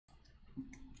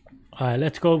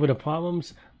Let's go over the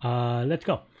problems. Let's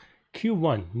go.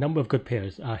 Q1, number of good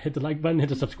pairs. Hit the like button, hit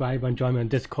the subscribe button, join me on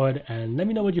Discord, and let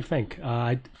me know what you think.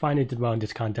 I finally did well in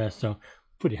this contest, so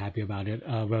pretty happy about it,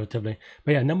 relatively.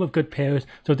 But yeah, number of good pairs.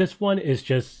 So this one is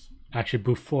just actually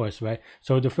brute force, right?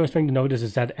 So the first thing to notice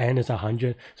is that n is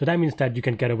 100. So that means that you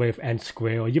can get away with n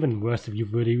square, or even worse if you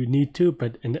really need to,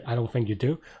 but I don't think you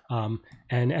do. And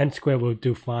n square will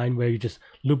do fine, where you just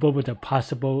loop over the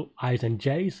possible i's and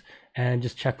j's and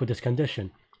just check for this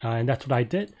condition. And that's what I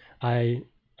did.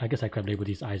 I guess I could label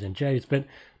these i's and j's, but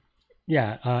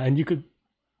yeah, and you could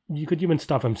even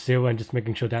start from 0 and just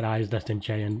making sure that I is less than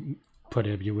j and put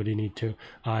it if you really need to,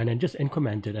 and then just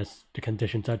increment it as the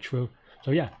conditions are true. So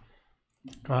yeah,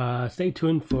 stay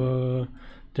tuned for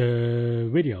the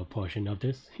video portion of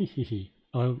this,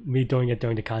 or me doing it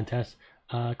during the contest.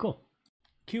 Cool.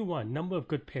 Q1, number of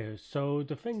good pairs. So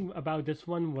the thing about this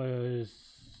one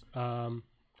was,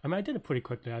 I mean, I did it pretty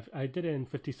quickly. I did it in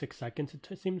 56 seconds,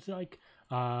 it seems like.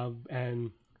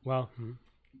 And, well,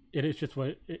 it is just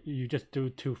you just do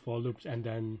 2 for loops, and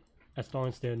then as long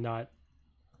as they're not,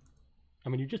 I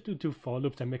mean, you just do 2 for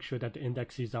loops and make sure that the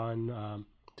index is on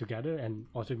together, and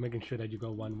also making sure that you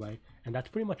go one way. And that's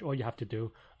pretty much all you have to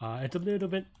do. It's a little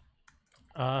bit,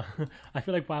 I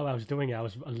feel like while I was doing it, I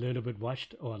was a little bit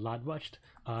rushed, or a lot rushed.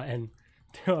 And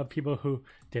there are people who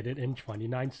did it in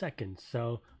 29 seconds.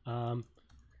 So,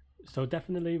 so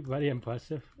definitely very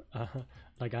impressive.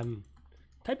 Like, I'm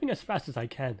typing as fast as I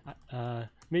can.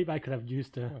 Maybe I could have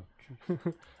used a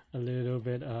little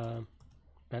bit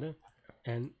better.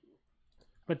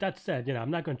 But that said, you know,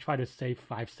 I'm not going to try to save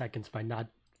 5 seconds by not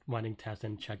running tests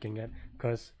and checking it,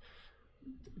 because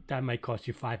that might cost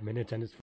you 5 minutes, and it's